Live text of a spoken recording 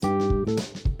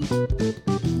Hi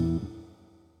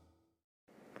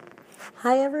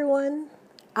everyone,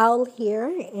 Owl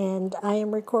here, and I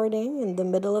am recording in the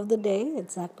middle of the day.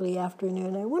 It's actually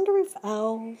afternoon. I wonder if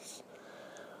owls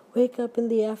wake up in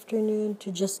the afternoon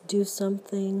to just do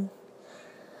something.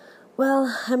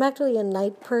 Well, I'm actually a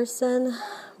night person,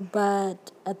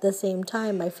 but at the same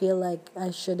time, I feel like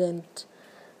I shouldn't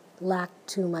lack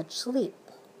too much sleep.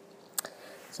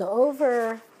 So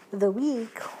over the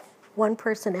week, one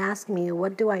person asked me,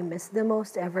 what do I miss the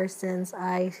most ever since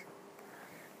I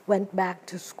went back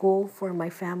to school for my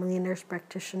family nurse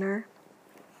practitioner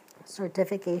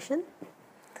certification?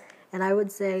 And I would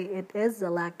say it is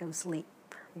the lack of sleep.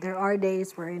 There are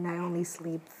days wherein I only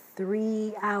sleep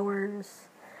 3 hours.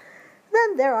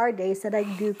 Then there are days that I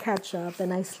do catch up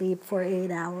and I sleep for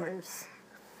 8 hours.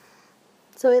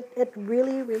 So it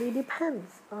really, really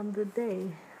depends on the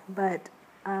day. But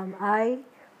I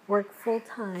work full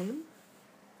time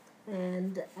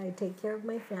and I take care of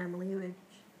my family,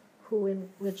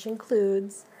 which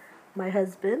includes my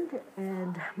husband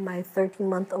and my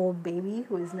 13-month-old baby,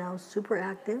 who is now super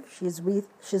active. She's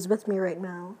with me right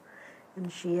now,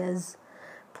 and she is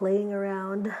playing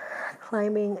around,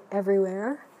 climbing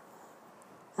everywhere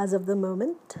as of the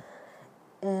moment.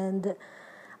 And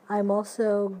I'm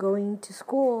also going to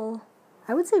school,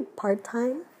 I would say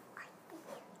part-time,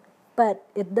 but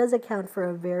it does account for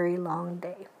a very long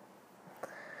day.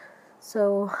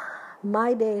 So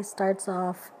my day starts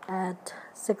off at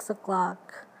 6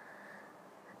 o'clock.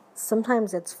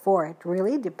 Sometimes it's 4. It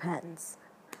really depends.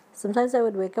 Sometimes I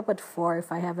would wake up at 4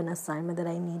 if I have an assignment that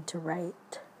I need to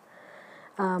write.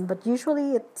 But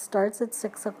usually it starts at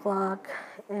 6 o'clock,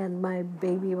 and my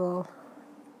baby will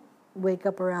wake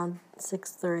up around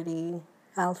 6:30.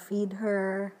 I'll feed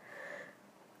her,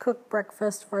 cook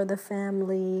breakfast for the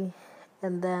family,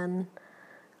 and then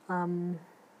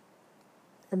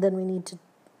we need to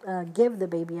give the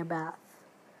baby a bath.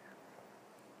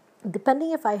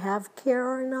 Depending if I have care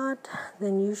or not,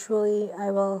 then usually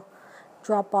I will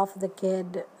drop off the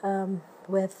kid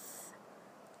with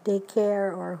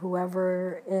daycare or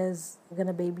whoever is going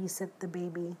to babysit the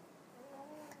baby.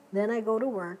 Then I go to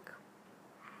work,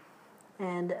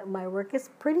 and my work is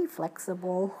pretty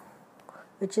flexible,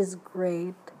 which is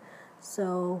great.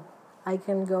 So I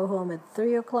can go home at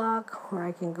 3 o'clock or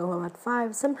I can go home at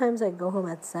 5. Sometimes I go home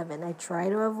at 7. I try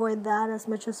to avoid that as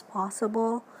much as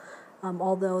possible.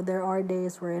 Although there are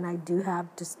days wherein I do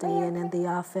have to stay in the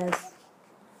office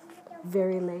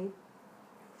very late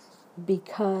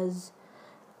because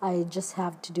I just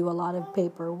have to do a lot of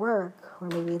paperwork, or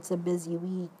maybe it's a busy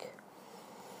week.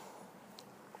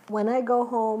 When I go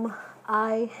home,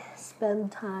 I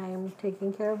spend time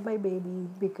taking care of my baby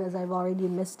because I've already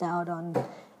missed out on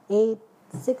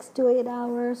 6 to 8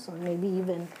 hours, or maybe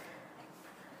even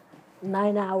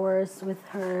 9 hours with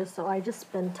her. So I just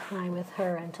spend time with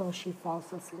her until she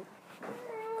falls asleep.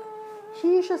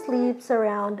 She usually sleeps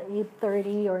around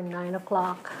 8:30 or 9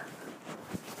 o'clock.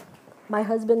 My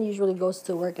husband usually goes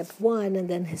to work at 1, and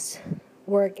then his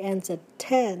work ends at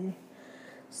 10.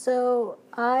 So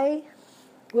I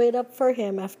wait up for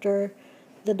him after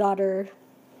the daughter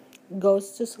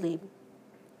goes to sleep.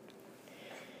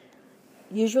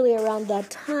 Usually around that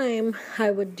time,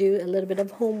 I would do a little bit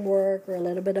of homework or a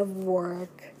little bit of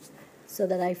work so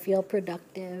that I feel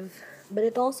productive. But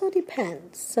it also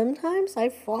depends. Sometimes I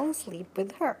fall asleep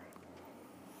with her.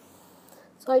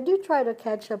 So I do try to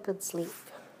catch up with sleep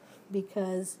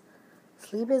because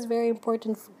sleep is very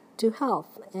important to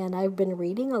health. And I've been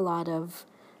reading a lot of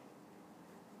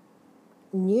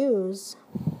news.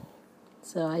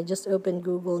 So I just opened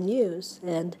Google News,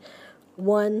 and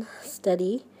one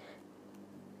study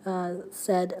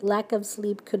said lack of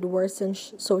sleep could worsen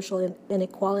social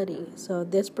inequality. So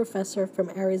this professor from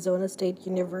Arizona State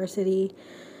University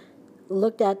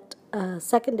looked at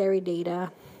secondary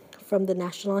data from the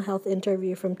National Health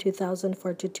Interview from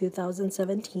 2004 to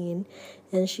 2017,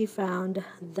 and she found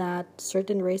that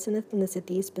certain race and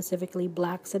ethnicity, specifically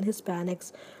blacks and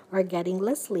Hispanics, are getting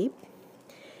less sleep.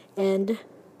 And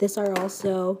these are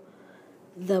also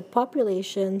the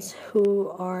populations who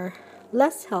are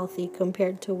less healthy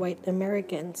compared to white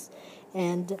Americans.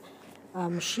 And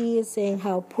she is saying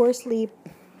how poor sleep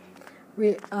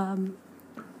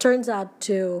turns out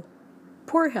to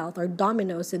poor health, or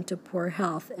dominoes into poor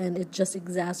health, and it just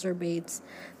exacerbates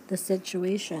the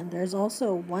situation. There's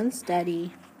also one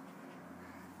study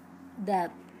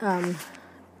that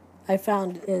I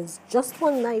found is just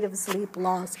one night of sleep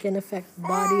loss can affect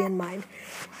body and mind.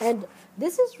 And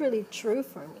this is really true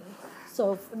for me.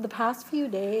 So for the past few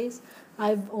days,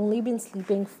 I've only been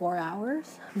sleeping 4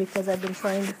 hours because I've been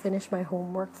trying to finish my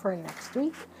homework for next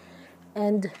week.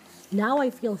 And now I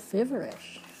feel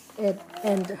feverish.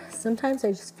 And sometimes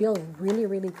I just feel really,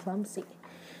 really clumsy.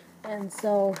 And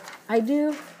so I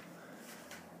do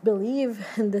believe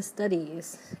in the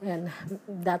studies, and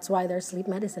that's why there's sleep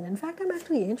medicine. In fact, I'm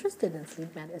actually interested in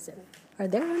sleep medicine. Are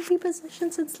there NP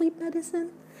positions in sleep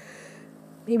medicine?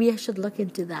 Maybe I should look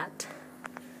into that,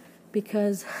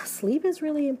 because sleep is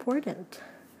really important.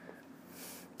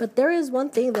 But there is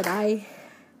one thing that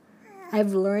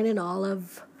I've learned in all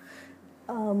of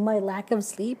my lack of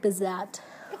sleep is that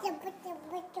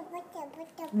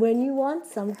when you want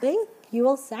something, you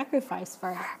will sacrifice for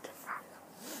it.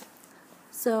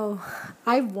 So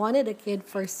I've wanted a kid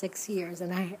for 6 years,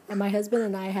 and my husband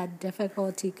and I had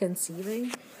difficulty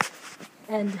conceiving.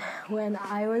 And when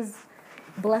I was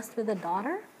blessed with a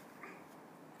daughter,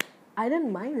 I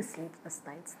didn't mind the sleepless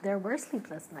nights. There were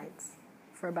sleepless nights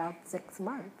for about 6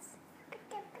 months.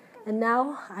 And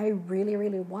now I really,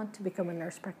 really want to become a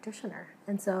nurse practitioner.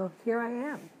 And so here I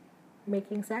am,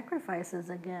 making sacrifices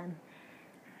again.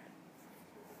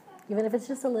 Even if it's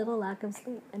just a little lack of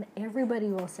sleep. And everybody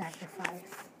will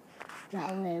sacrifice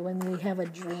that way when we have a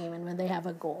dream and when they have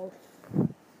a goal.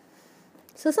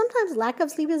 So sometimes lack of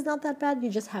sleep is not that bad. You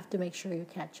just have to make sure you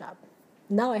catch up.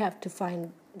 Now I have to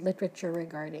find literature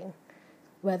regarding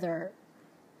whether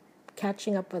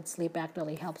catching up with sleep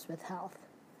actually helps with health.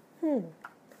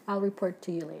 I'll report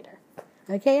to you later.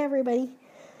 Okay, everybody.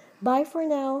 Bye for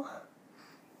now.